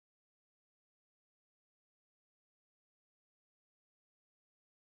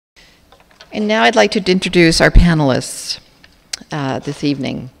And now I'd like to introduce our panelists this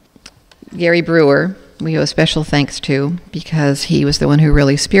evening. Gary Brewer, we owe a special thanks to because he was the one who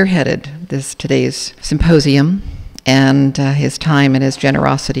really spearheaded today's symposium, and his time and his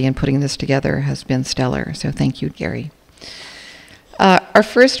generosity in putting this together has been stellar. So thank you, Gary. Our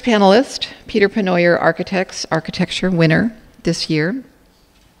first panelist, Peter Pennoyer, Architecture winner this year.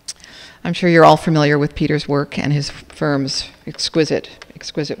 I'm sure you're all familiar with Peter's work and his firm's exquisite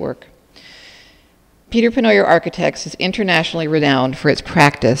work. Peter Pennoyer Architects is internationally renowned for its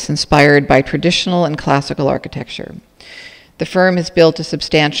practice inspired by traditional and classical architecture. The firm has built a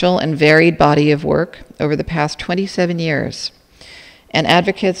substantial and varied body of work over the past 27 years and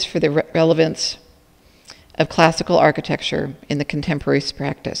advocates for the relevance of classical architecture in the contemporary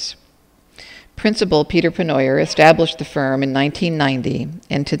practice. Principal Peter Pennoyer established the firm in 1990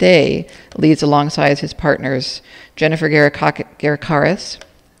 and today leads alongside his partners Jennifer Garikaris,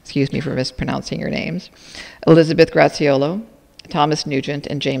 excuse me for mispronouncing your names, Elizabeth Graziolo, Thomas Nugent,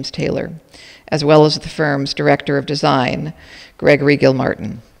 and James Taylor, as well as the firm's Director of Design, Gregory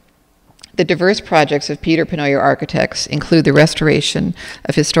Gilmartin. The diverse projects of Peter Pennoyer Architects include the restoration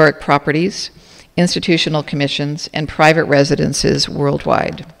of historic properties, institutional commissions, and private residences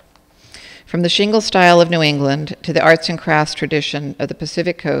worldwide. From the shingle style of New England to the arts and crafts tradition of the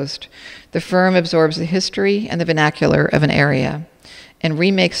Pacific Coast, the firm absorbs the history and the vernacular of an area and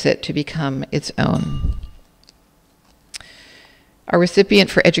remakes it to become its own. Our recipient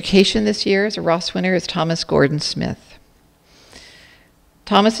for education this year as a Ross winner is Thomas Gordon Smith.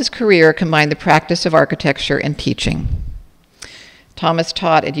 Thomas's career combined the practice of architecture and teaching. Thomas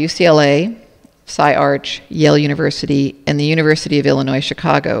taught at UCLA, Sci-Arch, Yale University, and the University of Illinois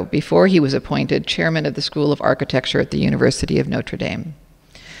Chicago before he was appointed chairman of the School of Architecture at the University of Notre Dame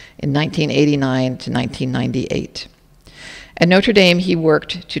in 1989 to 1998. At Notre Dame, he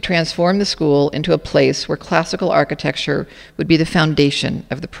worked to transform the school into a place where classical architecture would be the foundation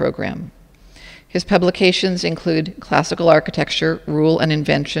of the program. His publications include Classical Architecture, Rule and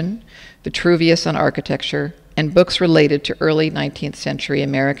Invention, Vitruvius on Architecture, and books related to early 19th century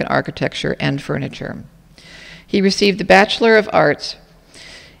American architecture and furniture. He received the Bachelor of Arts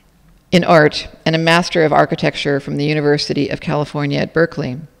in Art and a Master of Architecture from the University of California at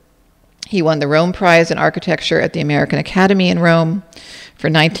Berkeley. He won the Rome Prize in Architecture at the American Academy in Rome for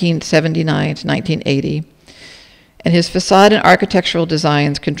 1979 to 1980, and his facade and architectural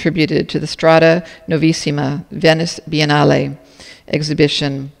designs contributed to the Strada Novissima Venice Biennale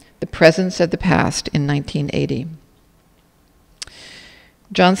exhibition, The Presence of the Past, in 1980.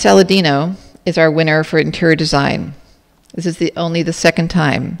 John Saladino is our winner for interior design. This is only the second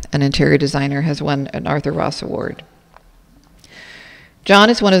time an interior designer has won an Arthur Ross Award.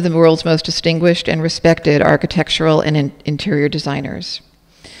 John is one of the world's most distinguished and respected architectural and interior designers.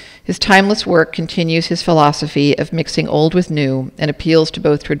 His timeless work continues his philosophy of mixing old with new and appeals to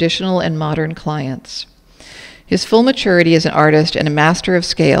both traditional and modern clients. His full maturity as an artist and a master of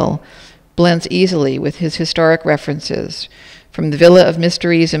scale blends easily with his historic references, from the Villa of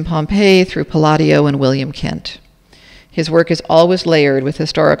Mysteries in Pompeii through Palladio and William Kent. His work is always layered with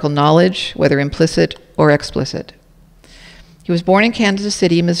historical knowledge, whether implicit or explicit. He was born in Kansas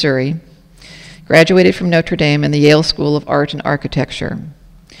City, Missouri, graduated from Notre Dame and the Yale School of Art and Architecture.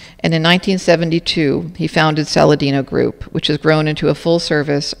 And in 1972, he founded Saladino Group, which has grown into a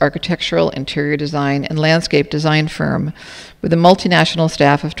full-service architectural, interior design, and landscape design firm with a multinational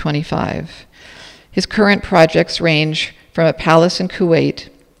staff of 25. His current projects range from a palace in Kuwait,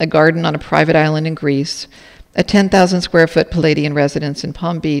 a garden on a private island in Greece, a 10,000 square foot Palladian residence in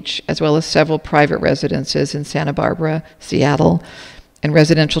Palm Beach, as well as several private residences in Santa Barbara, Seattle, and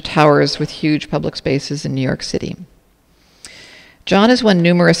residential towers with huge public spaces in New York City. John has won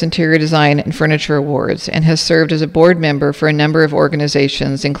numerous interior design and furniture awards and has served as a board member for a number of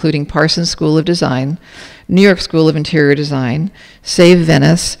organizations, including Parsons School of Design, New York School of Interior Design, Save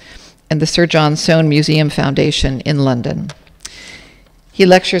Venice, and the Sir John Soane Museum Foundation in London. He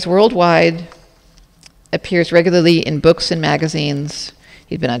lectures worldwide, appears regularly in books and magazines.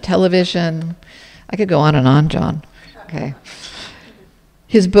 He's been on television. I could go on and on, John. Okay.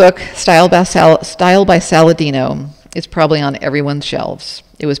 His book, Style by Saladino, is probably on everyone's shelves.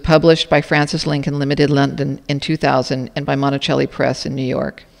 It was published by Francis Lincoln Limited London in 2000 and by Monticelli Press in New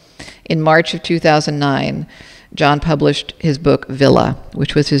York. In March of 2009, John published his book, Villa,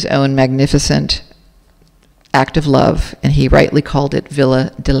 which was his own magnificent act of love, and he rightly called it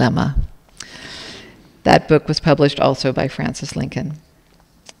Villa Dilemma. That book was published also by Francis Lincoln.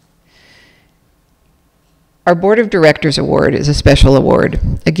 Our Board of Directors Award is a special award.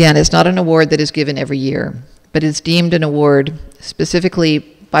 Again, it's not an award that is given every year, but it's deemed an award specifically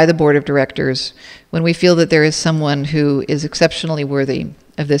by the board of directors when we feel that there is someone who is exceptionally worthy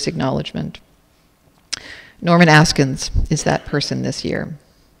of this acknowledgement. Norman Askins is that person this year.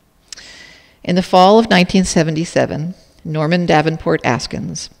 In the fall of 1977, Norman Davenport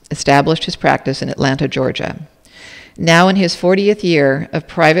Askins established his practice in Atlanta, Georgia. Now in his 40th year of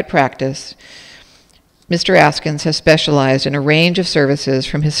private practice, Mr. Askins has specialized in a range of services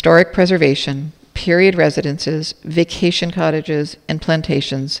from historic preservation, period residences, vacation cottages, and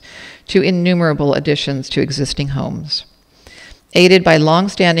plantations to innumerable additions to existing homes. Aided by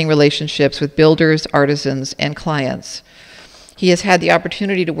long-standing relationships with builders, artisans, and clients, he has had the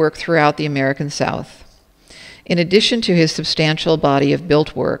opportunity to work throughout the American South. In addition to his substantial body of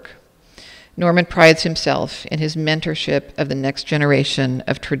built work, Norman prides himself in his mentorship of the next generation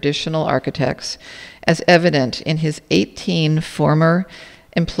of traditional architects, as evident in his 18 former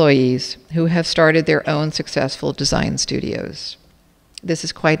employees who have started their own successful design studios. This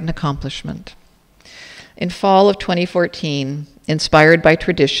is quite an accomplishment. In fall of 2014, inspired by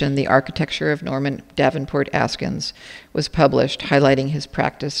tradition, The Architecture of Norman Davenport Askins was published, highlighting his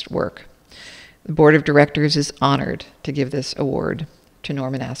practiced work. The board of directors is honored to give this award to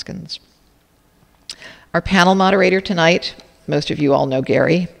Norman Askins. Our panel moderator tonight, most of you all know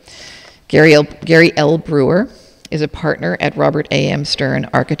Gary. Gary L. Brewer is a partner at Robert A.M. Stern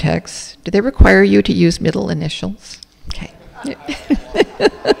Architects. Do they require you to use middle initials? Okay.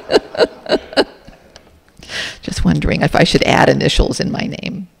 Just wondering if I should add initials in my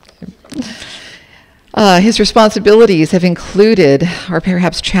name. His responsibilities have included, or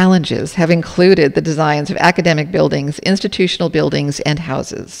perhaps challenges, have included the designs of academic buildings, institutional buildings, and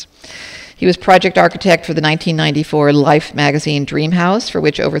houses. He was project architect for the 1994 Life magazine Dream House, for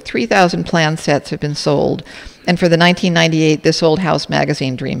which over 3,000 plan sets have been sold, and for the 1998 This Old House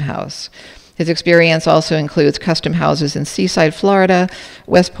magazine Dream House. His experience also includes custom houses in Seaside, Florida,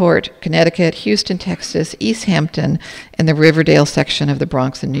 Westport, Connecticut, Houston, Texas, East Hampton, and the Riverdale section of the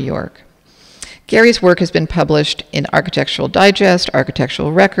Bronx in New York. Gary's work has been published in Architectural Digest,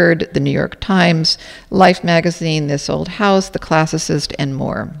 Architectural Record, the New York Times, Life magazine, This Old House, The Classicist, and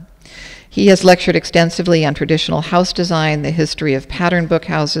more. He has lectured extensively on traditional house design, the history of pattern book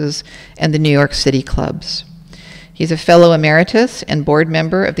houses, and the New York City clubs. He's a fellow emeritus and board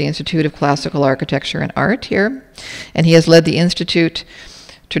member of the Institute of Classical Architecture and Art here, and he has led the Institute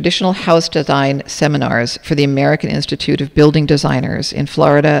Traditional House Design Seminars for the American Institute of Building Designers in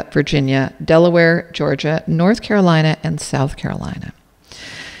Florida, Virginia, Delaware, Georgia, North Carolina, and South Carolina.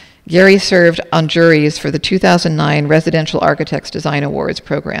 Gary served on juries for the 2009 Residential Architects Design Awards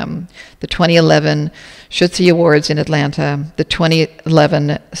program, the 2011 Schutze Awards in Atlanta, the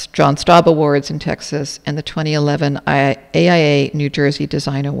 2011 John Staub Awards in Texas, and the 2011 AIA New Jersey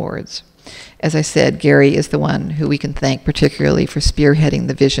Design Awards. As I said, Gary is the one who we can thank particularly for spearheading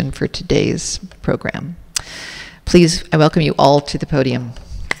the vision for today's program. Please, I welcome you all to the podium.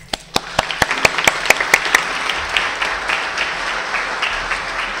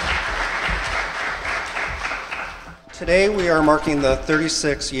 Today we are marking the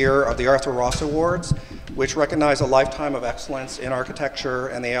 36th year of the Arthur Ross Awards, which recognize a lifetime of excellence in architecture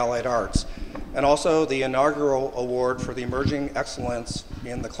and the allied arts, and also the inaugural award for the emerging excellence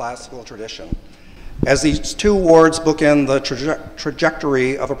in the classical tradition. As these two awards bookend the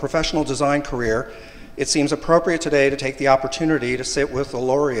trajectory of a professional design career, it seems appropriate today to take the opportunity to sit with the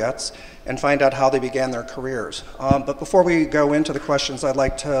laureates and find out how they began their careers. But before we go into the questions, I'd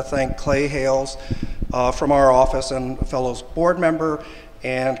like to thank Clay Hales from our office and a fellow board member,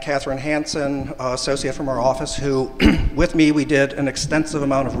 and Catherine Hansen, associate from our office, who, with me, we did an extensive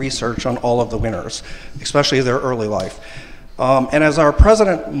amount of research on all of the winners, especially their early life. And as our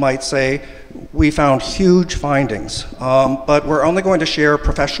president might say, we found huge findings, but we're only going to share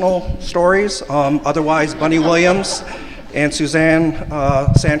professional stories. Otherwise, Bunny Williams and Suzanne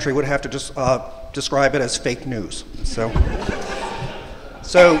Santry would have to just describe it as fake news. So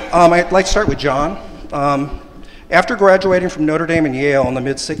I'd like to start with John. After graduating from Notre Dame and Yale in the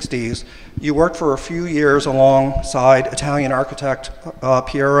mid-60s, you worked for a few years alongside Italian architect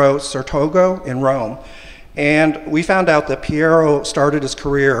Piero Sartogo in Rome. And we found out that Piero started his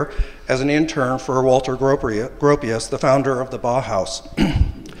career as an intern for Walter Gropius, the founder of the Bauhaus.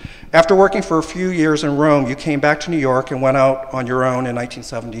 After working for a few years in Rome, you came back to New York and went out on your own in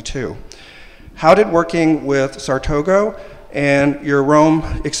 1972. How did working with Sartogo and your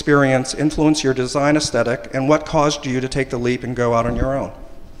Rome experience influence your design aesthetic, and what caused you to take the leap and go out on your own?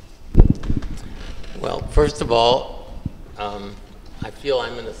 Well, first of all, I feel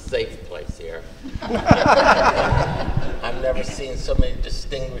I'm in a safe place here. I've never seen so many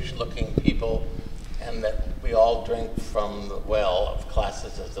distinguished looking people and that we all drink from the well of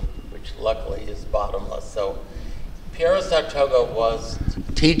classicism, which luckily is bottomless. So Piero Sartoga was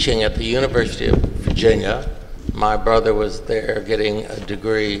teaching at the University of Virginia. My brother was there getting a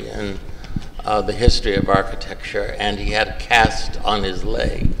degree in the history of architecture, and he had a cast on his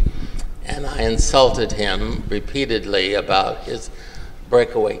leg. And I insulted him repeatedly about his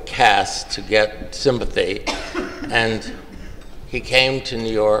breakaway cast to get sympathy. And he came to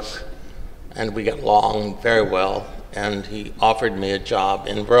New York, and we got along very well, and he offered me a job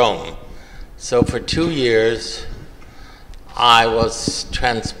in Rome. So for 2 years, I was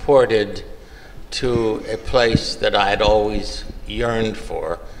transported to a place that I had always yearned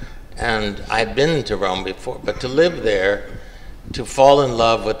for. And I'd been to Rome before, but to live there, to fall in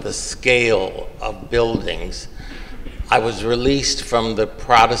love with the scale of buildings, I was released from the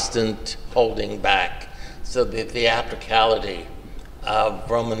Protestant holding back. So the theatricality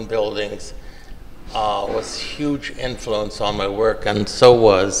of Roman buildings was a huge influence on my work, and so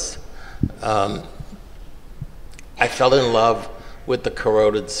was, I fell in love with the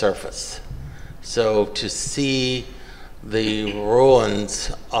corroded surface. So to see the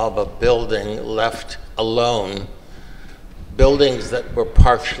ruins of a building left alone, buildings that were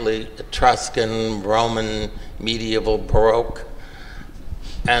partially Etruscan, Roman, medieval, Baroque,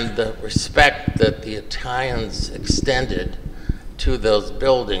 and the respect that the Italians extended to those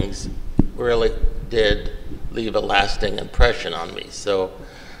buildings really did leave a lasting impression on me. So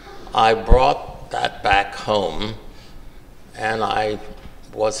I brought that back home, and I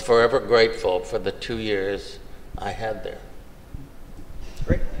was forever grateful for the 2 years I had there.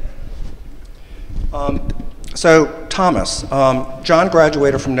 Great. So Thomas, John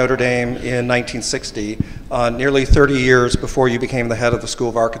graduated from Notre Dame in 1960, nearly 30 years before you became the head of the School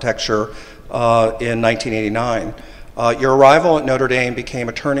of Architecture in 1989. Your arrival at Notre Dame became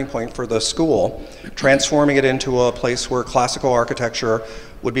a turning point for the school, transforming it into a place where classical architecture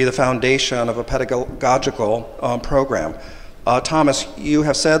would be the foundation of a pedagogical program. Thomas, you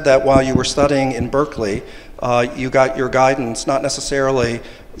have said that while you were studying in Berkeley, you got your guidance not necessarily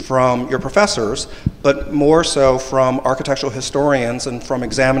from your professors, but more so from architectural historians and from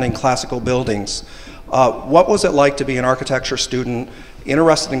examining classical buildings. What was it like to be an architecture student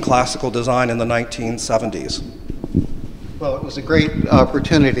interested in classical design in the 1970s? Well, it was a great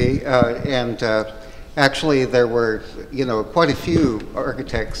opportunity, and actually there were, quite a few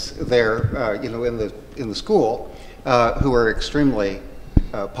architects there, in the school who were extremely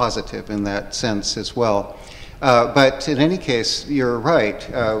positive in that sense as well. But in any case, you're right.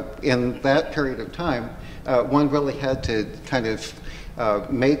 In that period of time, one really had to kind of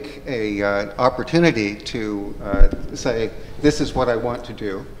make an opportunity to say, this is what I want to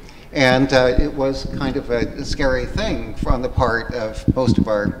do. And it was kind of a scary thing on the part of most of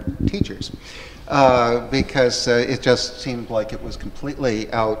our teachers, because it just seemed like it was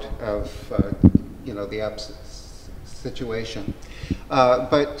completely out of the absence situation.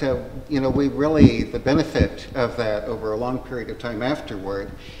 But we really, the benefit of that over a long period of time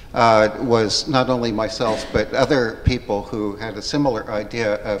afterward was not only myself, but other people who had a similar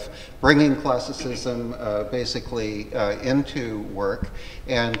idea of bringing classicism basically into work,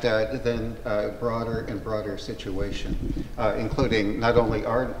 and then broader and broader situation, including not only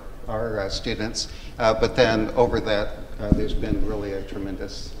our students, but then over that, there's been really a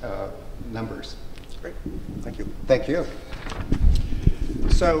tremendous numbers. Great, thank you. Thank you.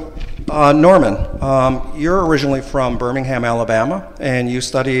 So, Norman, you're originally from Birmingham, Alabama, and you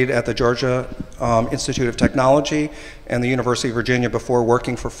studied at the Georgia Institute of Technology and the University of Virginia before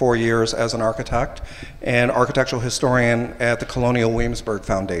working for 4 years as an architect and architectural historian at the Colonial Williamsburg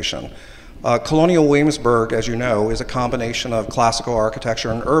Foundation. Colonial Williamsburg, as you know, is a combination of classical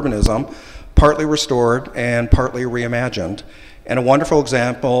architecture and urbanism, partly restored and partly reimagined, and a wonderful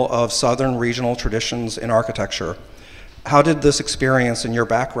example of Southern regional traditions in architecture. How did this experience and your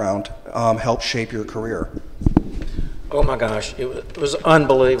background help shape your career? Oh my gosh, it was an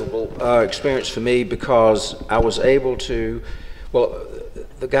unbelievable experience for me, because I was able to, well,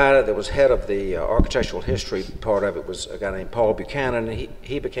 the guy that was head of the architectural history part of it was a guy named Paul Buchanan, and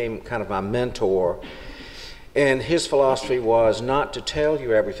he became kind of my mentor. And his philosophy was not to tell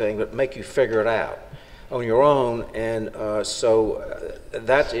you everything, but make you figure it out on your own. And so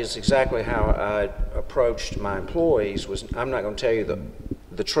that is exactly how I approached my employees. Was I'm not going to tell you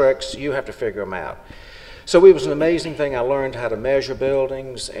the tricks, you have to figure them out. So it was an amazing thing. I learned how to measure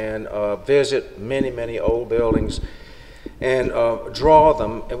buildings and visit many old buildings and draw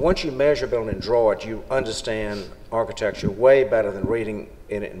them. And once you measure a building and draw it, you understand architecture way better than reading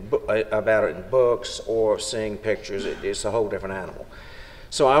about it in books or seeing pictures. It's a whole different animal.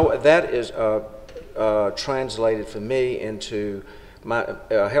 So that is translated for me into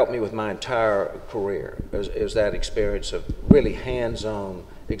helped me with my entire career, is that experience of really hands-on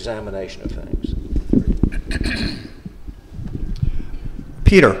examination of things.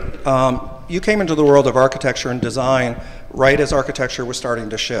 Peter, you came into the world of architecture and design right as architecture was starting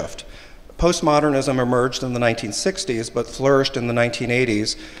to shift. Postmodernism emerged in the 1960s, but flourished in the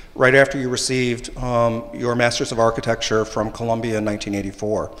 1980s, right after you received your Master's of Architecture from Columbia in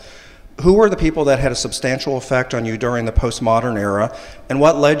 1984. Who were the people that had a substantial effect on you during the postmodern era, and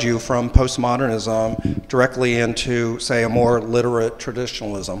what led you from postmodernism directly into, say, a more literate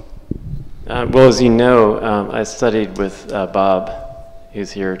traditionalism? Well, as you know, I studied with Bob,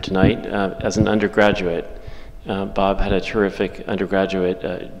 who's here tonight, as an undergraduate. Bob had a terrific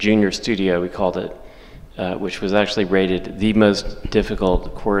undergraduate junior studio, we called it, which was actually rated the most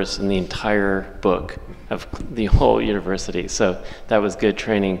difficult course in the entire book of the whole university. So that was good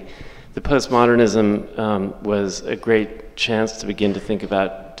training. The postmodernism was a great chance to begin to think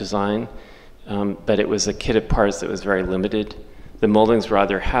about design, but it was a kit of parts that was very limited. The moldings were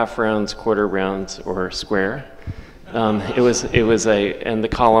either half rounds, quarter rounds, or square. And the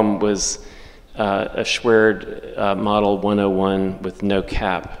column was a Schwered model 101 with no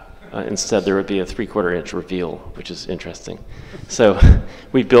cap. Instead, there would be a 3/4 inch reveal, which is interesting. So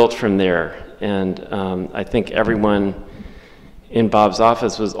we built from there, and I think everyone in Bob's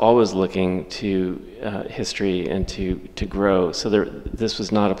office was always looking to history and to grow. So this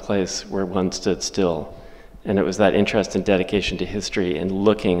was not a place where one stood still. And it was that interest and dedication to history and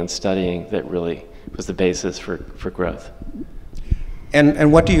looking and studying that really was the basis for growth.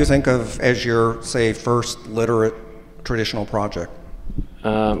 And what do you think of as your, say, first literate traditional project?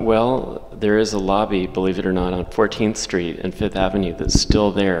 Well, there is a lobby, believe it or not, on 14th Street and 5th Avenue that's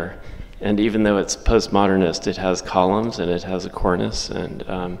still there. And even though it's postmodernist, it has columns and it has a cornice, and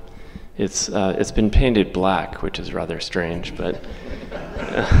it's been painted black, which is rather strange, but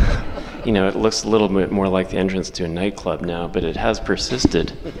you know, it looks a little bit more like the entrance to a nightclub now, but it has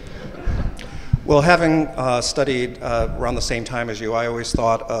persisted. Well, having studied around the same time as you, I always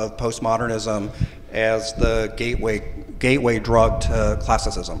thought of postmodernism as the gateway drug to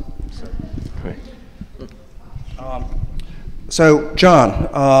classicism. Right. So, John,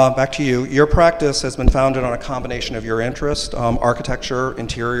 back to you. Your practice has been founded on a combination of your interest, architecture,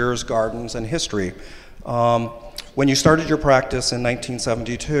 interiors, gardens, and history. When you started your practice in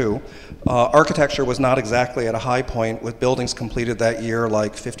 1972, architecture was not exactly at a high point, with buildings completed that year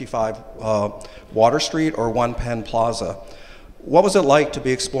like 55 Water Street or 1 Penn Plaza. What was it like to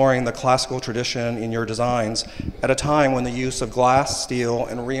be exploring the classical tradition in your designs at a time when the use of glass, steel,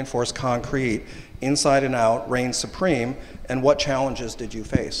 and reinforced concrete inside and out reigned supreme, and what challenges did you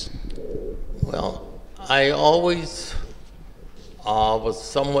face? Well, I always was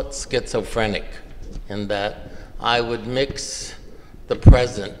somewhat schizophrenic in that I would mix the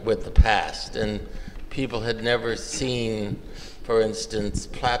present with the past, and people had never seen, for instance,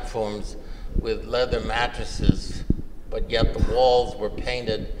 platforms with leather mattresses, but yet the walls were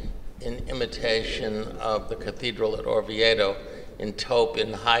painted in imitation of the cathedral at Orvieto in taupe,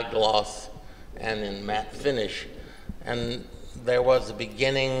 in high gloss, and in matte finish. And there was a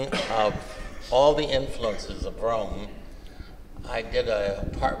beginning of all the influences of Rome. I did an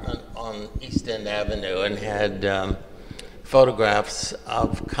apartment on East End Avenue and had photographs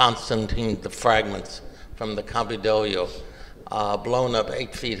of Constantine the fragments from the Campidoglio, blown up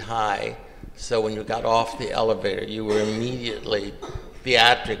 8 feet high. So when you got off the elevator, you were immediately,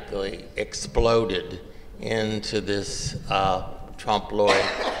 theatrically exploded into this trompe l'oeil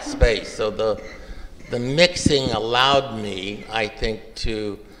space. So the mixing allowed me, I think,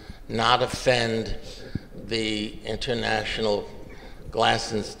 to not offend the international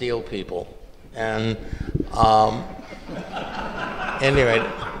glass and steel people. And anyway,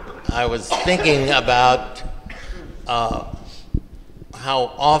 I was thinking about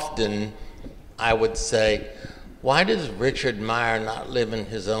how often I would say, why does Richard Meyer not live in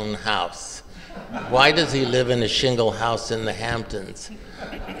his own house? Why does he live in a shingle house in the Hamptons?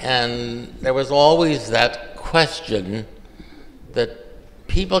 And there was always that question that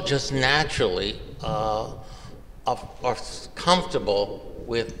people just naturally are comfortable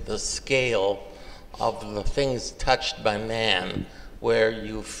with the scale of the things touched by man, where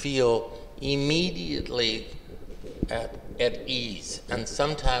you feel immediately at ease. And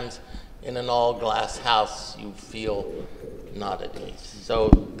sometimes in an all-glass house, you feel not at ease. So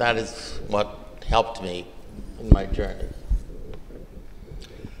that is what helped me in my journey.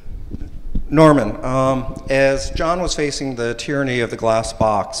 Norman, as John was facing the tyranny of the glass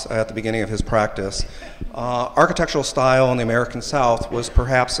box at the beginning of his practice, architectural style in the American South was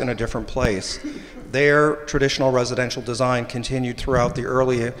perhaps in a different place. There, traditional residential design continued throughout the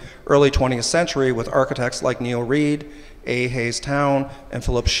early 20th century with architects like Neil Reed, A. Hayes Town, and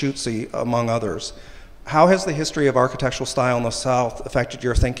Philip Schutze, among others. How has the history of architectural style in the South affected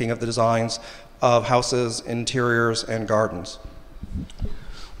your thinking of the designs of houses, interiors, and gardens?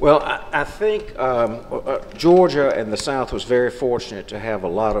 Well, I think Georgia and the South was very fortunate to have a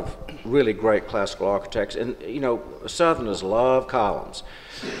lot of really great classical architects, and you know, Southerners love columns.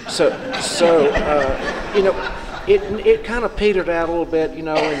 So you know, it kind of petered out a little bit, you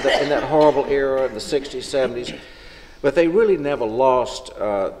know, in that horrible era in the 60s, 70s, but they really never lost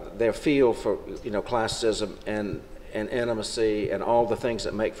their feel for, you know, classicism and intimacy and all the things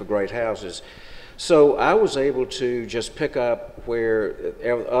that make for great houses. So I was able to just pick up where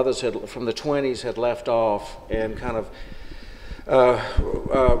others had, from the 20s, had left off, and kind of I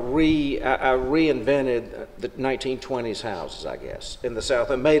reinvented the 1920s houses, I guess, in the South,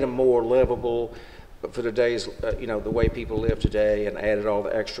 and made them more livable for today's, you know, the way people live today, and added all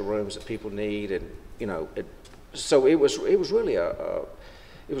the extra rooms that people need, and you know, so it was really it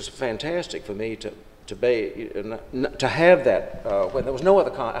was fantastic for me to have that when there was no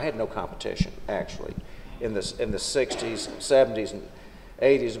other I had no competition actually in the 60s, 70s, and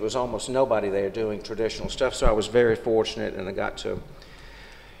 80s. It was almost nobody there doing traditional stuff, so I was very fortunate, and I got to,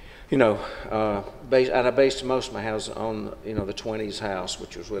 you know, I based most of my houses on, you know, the 20s house,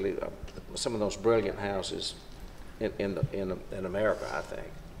 which was really some of those brilliant houses in America, I think.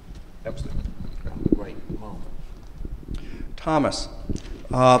 That was a great moment. Thomas,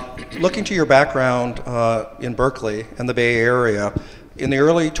 looking to your background in Berkeley and the Bay Area, in the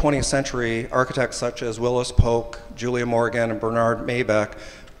early 20th century, architects such as Willis Polk, Julia Morgan, and Bernard Maybeck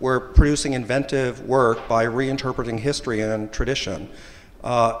were producing inventive work by reinterpreting history and tradition.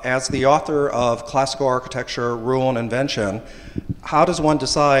 As the author of Classical Architecture, Rule and Invention, how does one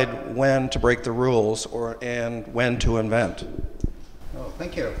decide when to break the rules and when to invent? Oh,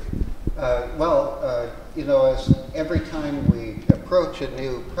 thank you. You know, as every time we approach a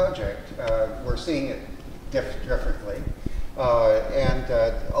new project, we're seeing it differently.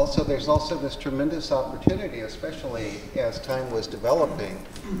 Also, there's also this tremendous opportunity, especially as time was developing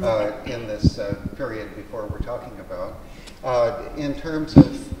in this period before we're talking about, in terms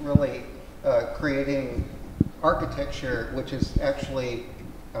of really creating architecture which is actually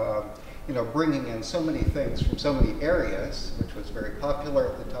you know, bringing in so many things from so many areas, which was very popular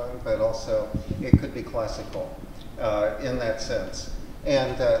at the time, but also it could be classical in that sense.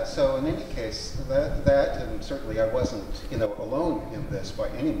 And so in any case, that, and certainly I wasn't, you know, alone in this by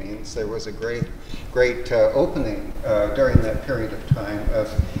any means. There was a great opening during that period of time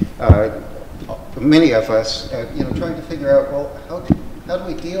of many of us, you know, trying to figure out, well, how do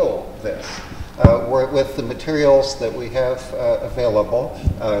we deal with this? With the materials that we have available,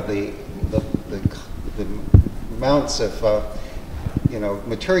 the amounts of you know,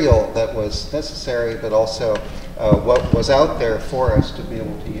 material that was necessary, but also what was out there for us to be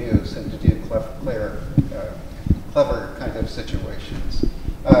able to use and to do clever kind of situations.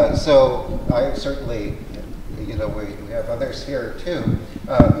 So I certainly, you know, we have others here too,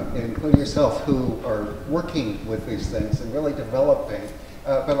 including yourself, who are working with these things and really developing,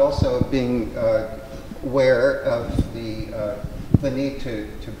 but also being aware of the need to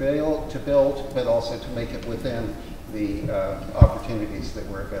build, but also to make it within the opportunities that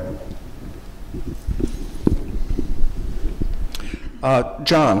were available.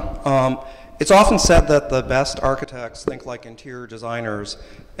 John, it's often said that the best architects think like interior designers,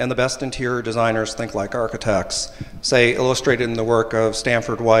 and the best interior designers think like architects, say illustrated in the work of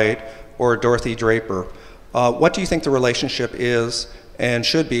Stanford White or Dorothy Draper. What do you think the relationship is and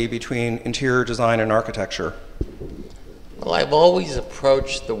should be between interior design and architecture? Well, I've always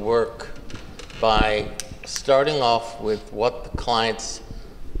approached the work by starting off with what the clients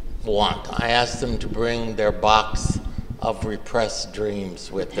want. I ask them to bring their box of repressed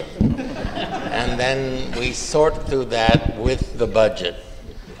dreams with them. And then we sort through that with the budget.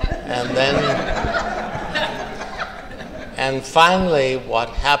 And finally, what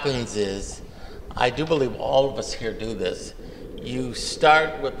happens is, I do believe all of us here do this, you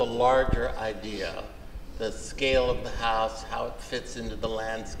start with the larger idea, the scale of the house, how it fits into the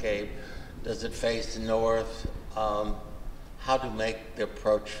landscape, does it face north, how to make the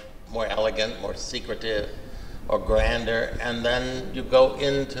approach more elegant, more secretive, or grander, and then you go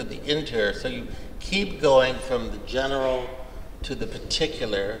into the interior. So you keep going from the general to the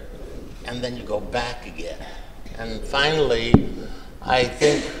particular, and then you go back again. And finally, I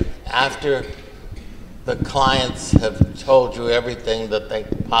think after the clients have told you everything that they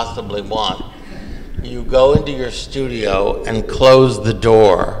possibly want, you go into your studio and close the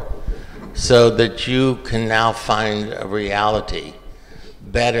door so that you can now find a reality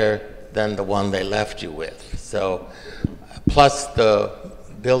better than the one they left you with. So, plus the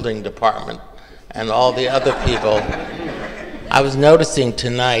building department and all the other people. I was noticing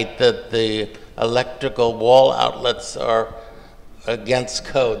tonight that the electrical wall outlets are against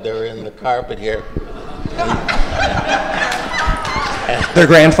code. They're in the carpet here. They're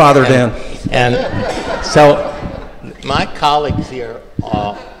grandfathered in. And so my colleagues here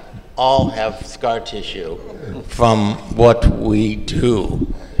all have scar tissue from what we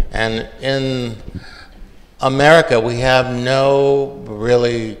do. And in America, we have no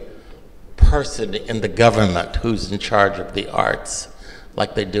really person in the government who's in charge of the arts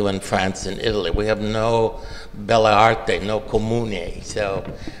like they do in France and Italy. We have no belle arte, no comune. So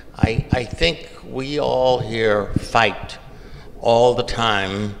I think we all here fight all the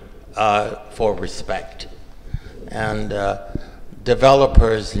time for respect. And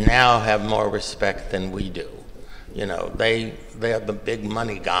developers now have more respect than we do. You know, they are the big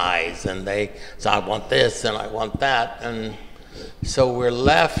money guys, and they say, I want this and I want that. And so we're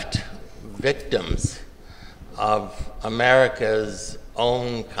left victims of America's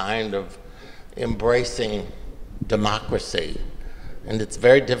own kind of embracing democracy. And it's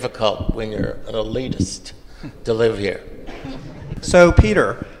very difficult when you're an elitist to live here. So,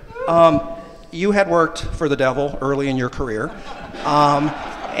 Peter, you had worked for the devil early in your career,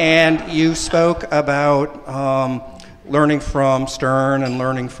 and you spoke about learning from Stern and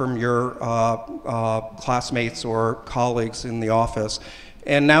learning from your classmates or colleagues in the office.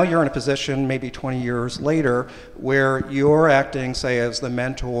 And now you're in a position, maybe 20 years later, where you're acting, say, as the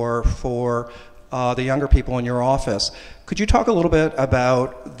mentor for the younger people in your office. Could you talk a little bit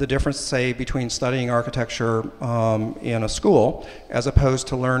about the difference, say, between studying architecture in a school as opposed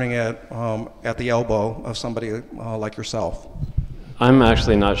to learning it at the elbow of somebody like yourself? I'm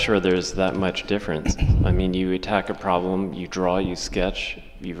actually not sure there's that much difference. I mean, you attack a problem, you draw, you sketch,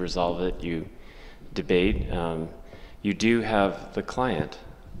 you resolve it, you debate. You do have the client,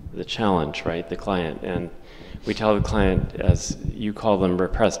 the challenge, right? The client. And we tell the client, as you call them,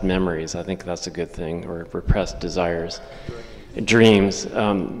 repressed memories. I think that's a good thing, or repressed desires. Dreams.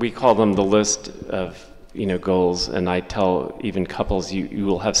 We call them the list of goals, and I tell even couples, you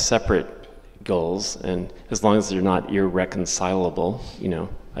will have separate goals, and as long as they're not irreconcilable,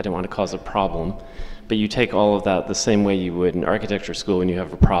 I don't want to cause a problem. But you take all of that the same way you would in architecture school when you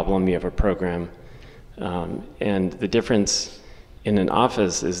have a problem, you have a program. And the difference in an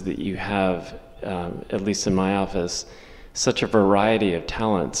office is that you have, at least in my office, such a variety of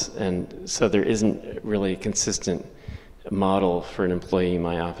talents, and so there isn't really a consistent model for an employee in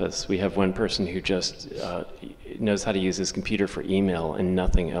my office. We have one person who just knows how to use his computer for email and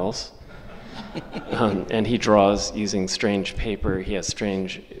nothing else. And he draws using strange paper. He has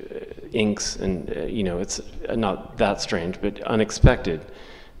strange inks, and it's not that strange, but unexpected.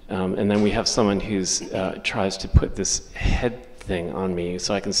 And then we have someone who's tries to put this head thing on me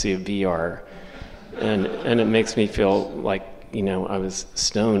so I can see a VR, and it makes me feel like I was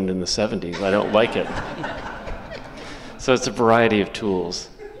stoned in the 70s. I don't like it. So it's a variety of tools,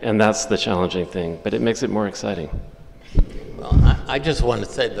 and that's the challenging thing, but it makes it more exciting. Well, I just want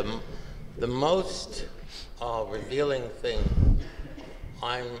to say the most revealing thing,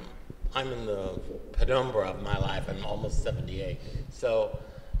 I'm in the penumbra of my life. I'm almost 78. So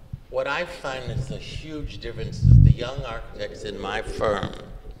what I find is a huge difference is the young architects in my firm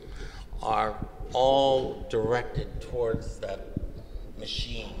are all directed towards that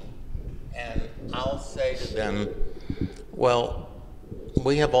machine. And I'll say to them, well,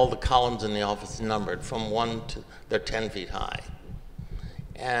 we have all the columns in the office numbered from 1 to, they're 10 feet high.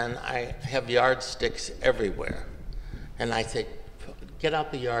 And I have yardsticks everywhere. And I say, get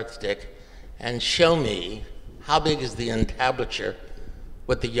out the yardstick and show me how big is the entablature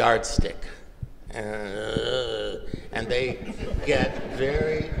with the yardstick. And they get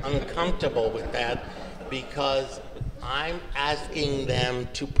very uncomfortable with that because I'm asking them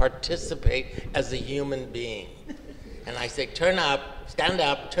to participate as a human being. And I say, turn up, stand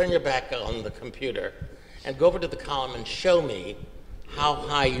up, turn your back on the computer, and go over to the column and show me how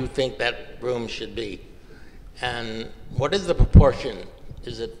high you think that room should be. And what is the proportion?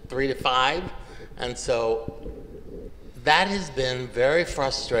 Is it 3 to 5? And so that has been very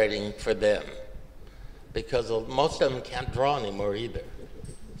frustrating for them because most of them can't draw anymore either.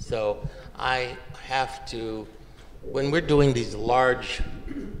 So I have to, when we're doing these large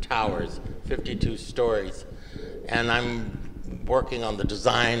towers, 52 stories, and I'm working on the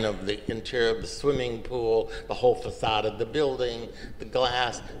design of the interior of the swimming pool, the whole facade of the building, the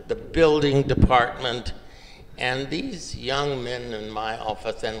glass, the building department. And these young men in my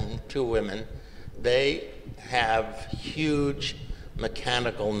office, and 2 women, they have huge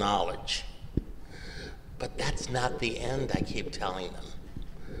mechanical knowledge. But that's not the end, I keep telling them.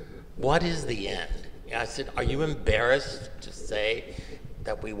 What is the end? I said, are you embarrassed to say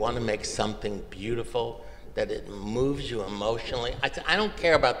that we want to make something beautiful, that it moves you emotionally? I said, I don't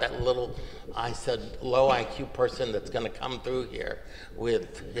care about that little, I said, low IQ person that's going to come through here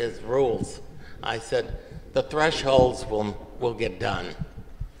with his rules. I said, the thresholds will get done.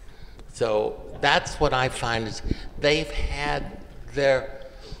 So that's what I find is they've had their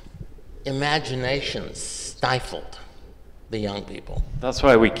imaginations stifled, the young people. That's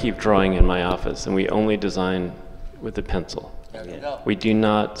why we keep drawing in my office, and we only design with a pencil. There you go. We do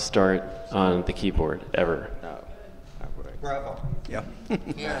not start on the keyboard, ever. No. Bravo. Yeah.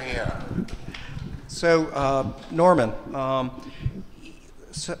 Here, here. So, Norman,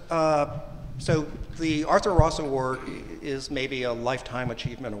 so the Arthur Ross Award is maybe a lifetime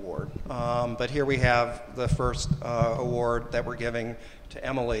achievement award, but here we have the first award that we're giving to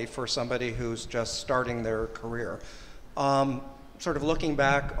Emily for somebody who's just starting their career. Sort of looking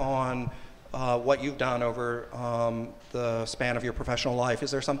back on what you've done over the span of your professional life,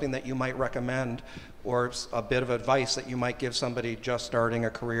 is there something that you might recommend or a bit of advice that you might give somebody just starting a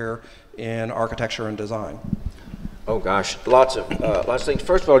career in architecture and design? Oh gosh, lots of things.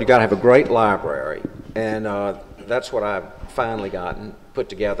 First of all, you got to have a great library, and that's what I've finally gotten put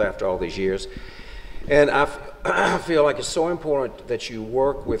together after all these years. And I feel like it's so important that you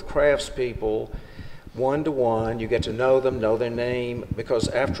work with craftspeople one-to-one. You get to know them, know their name, because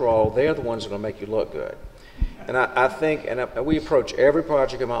after all, they're the ones that are going to make you look good. And I think, we approach every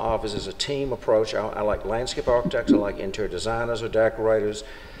project in my office as a team approach. I like landscape architects, I like interior designers or decorators.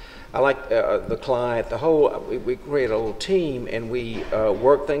 I like the client, we create a little team, and we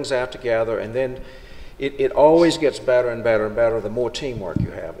work things out together, and then it always gets better and better and better the more teamwork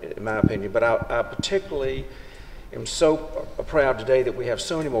you have, in my opinion. But I particularly am so proud today that we have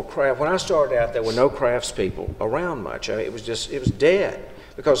so many more craft. When I started out, there were no craftspeople around much. I mean, it was dead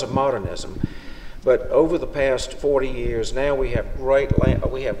because of modernism. But over the past 40 years, now we have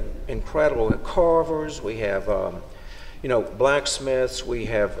we have incredible carvers, we have blacksmiths, we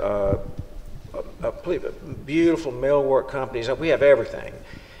have beautiful millwork companies, we have everything.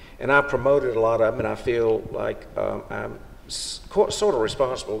 And I promoted a lot of them, and I feel like I'm sort of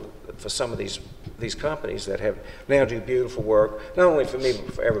responsible for some of these companies that have now do beautiful work, not only for me,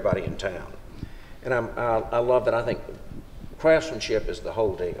 but for everybody in town. And I love that. I think craftsmanship is the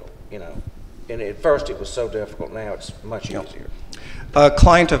whole deal, And at first it was so difficult, now it's much easier. A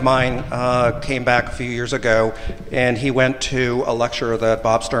client of mine came back a few years ago, and he went to a lecture that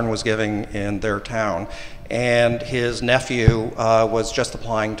Bob Stern was giving in their town, and his nephew was just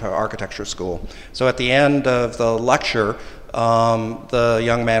applying to architecture school. So at the end of the lecture, the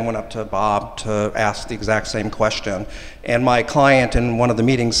young man went up to Bob to ask the exact same question, and my client in one of the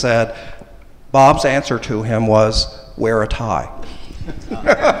meetings said, Bob's answer to him was, wear a tie.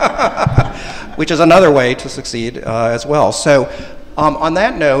 Which is another way to succeed as well. So on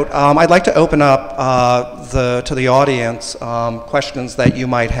that note, I'd like to open up to the audience questions that you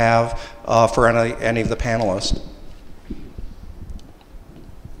might have for any of the panelists.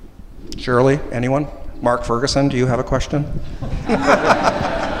 Shirley, anyone? Mark Ferguson, do you have a question?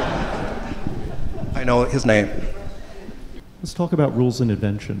 I know his name. Let's talk about rules and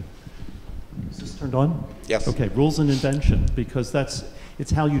invention. Is this turned on? Yes. Okay, rules and invention, because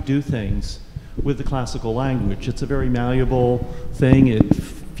it's how you do things with the classical language. It's a very malleable thing. It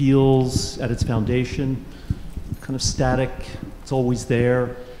feels at its foundation kind of static. It's always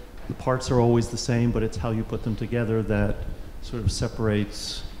there. The parts are always the same, but it's how you put them together that sort of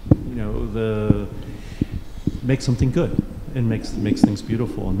separates, makes something good and makes things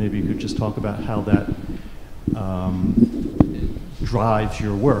beautiful. And maybe you could just talk about how that drives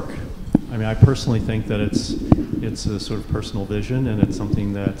your work. I mean, I personally think that it's a sort of personal vision, and it's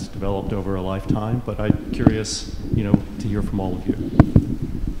something that's developed over a lifetime, but I'm curious, to hear from all of you.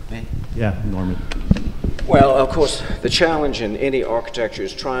 Me? Yeah, Norman. Well, of course, the challenge in any architecture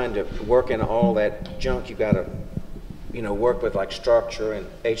is trying to work in all that junk you got to, work with, like structure and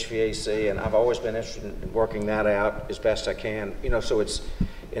HVAC, and I've always been interested in working that out as best I can, so it's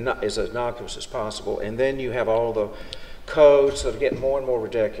as innocuous as possible. And then you have all the codes that are getting more and more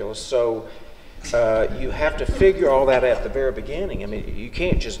ridiculous. So you have to figure all that at the very beginning. I mean, you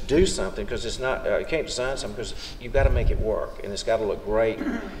can't just do something because it's not, you can't design something because you've got to make it work, and it's got to look great.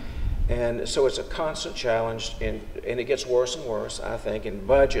 And so it's a constant challenge, and it gets worse and worse, I think, and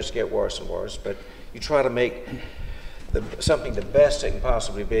budgets get worse and worse, but you try to make something the best it can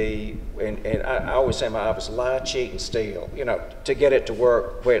possibly be, and I always say in my office, lie, cheat, and steal, you know, to get it to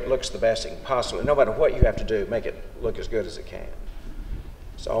work where it looks the best it can possibly, no matter what you have to do, make it look as good as it can.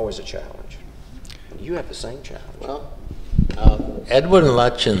 It's always a challenge. You have the same challenge. Well, Edwin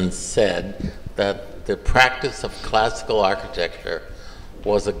Lutyens said that the practice of classical architecture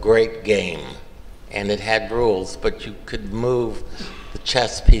was a great game, and it had rules, but you could move the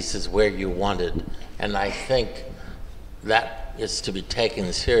chess pieces where you wanted. And I think that is to be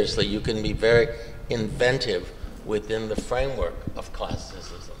taken seriously. You can be very inventive within the framework of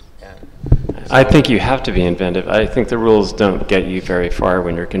classicism. And so I think you have to be inventive. I think the rules don't get you very far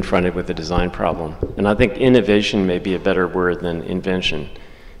when you're confronted with a design problem. And I think innovation may be a better word than invention.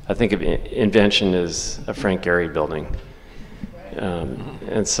 I think of invention as a Frank Gehry building.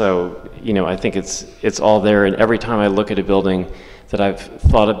 And so, you know, I think it's all there, and every time I look at a building that I've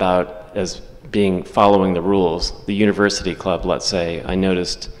thought about as being following the rules, the university club, let's say, I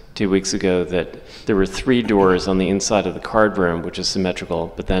noticed 2 weeks ago that there were 3 doors on the inside of the card room, which is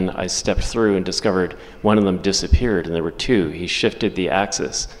symmetrical, but then I stepped through and discovered one of them disappeared, and there were 2. He shifted the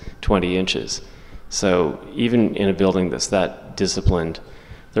axis 20 inches. So even in a building that's that disciplined,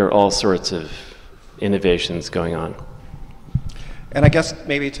 there are all sorts of innovations going on. And I guess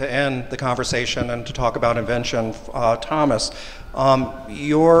maybe to end the conversation and to talk about invention, Thomas,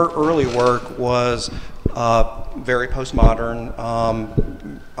 your early work was very postmodern,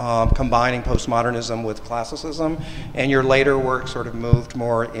 combining postmodernism with classicism, and your later work sort of moved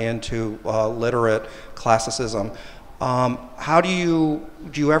more into literate classicism. Do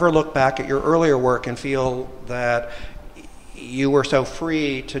you ever look back at your earlier work and feel that you were so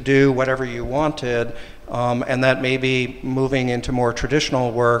free to do whatever you wanted, and that maybe moving into more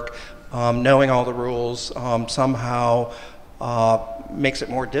traditional work, knowing all the rules, somehow makes it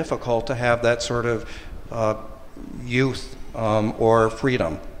more difficult to have that sort of youth or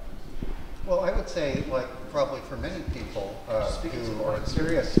freedom? Well, I would say, like probably for many people who are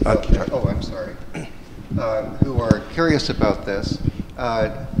serious about who are curious about this,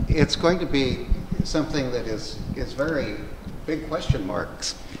 it's going to be something that is very big question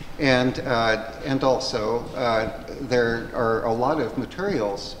marks. And also, there are a lot of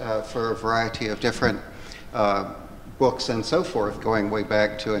materials for a variety of different books and so forth, going way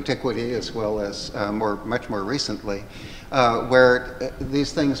back to antiquity as well as much more recently, where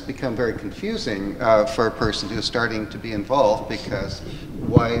these things become very confusing for a person who's starting to be involved, because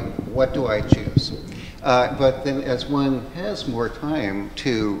what do I choose? But then as one has more time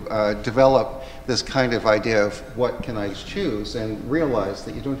to develop this kind of idea of what can I choose, and realize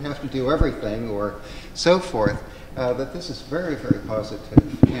that you don't have to do everything or so forth, that this is very, very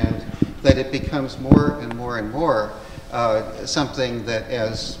positive, and that it becomes more and more and more something that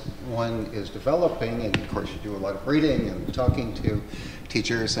as one is developing, and of course you do a lot of reading and talking to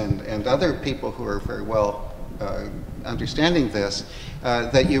teachers and other people who are very well understanding this,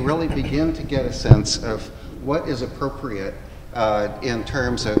 that you really begin to get a sense of what is appropriate in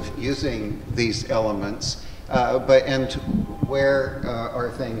terms of using these elements, and where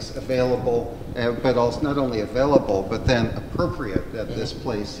are things available, but also not only available, but then appropriate at this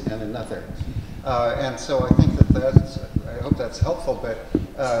place and another. And so I think I hope that's helpful, but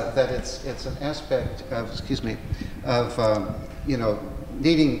that it's an aspect of, you know,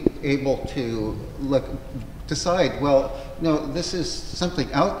 able to decide, well, no, this is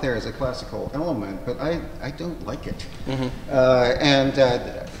something out there as a classical element, but I don't like it. Mm-hmm.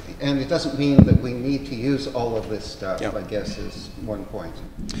 And it doesn't mean that we need to use all of this stuff, I guess, is one point.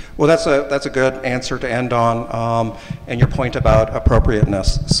 Well, that's a good answer to end on, and your point about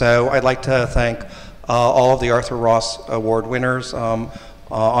appropriateness. So I'd like to thank all of the Arthur Ross Award winners on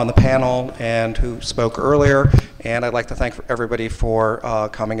the panel and who spoke earlier, and I'd like to thank everybody for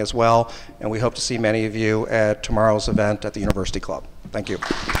coming as well, and we hope to see many of you at tomorrow's event at the University Club. Thank you.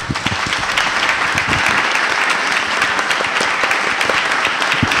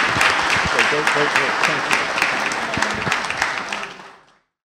 Great. Thank you.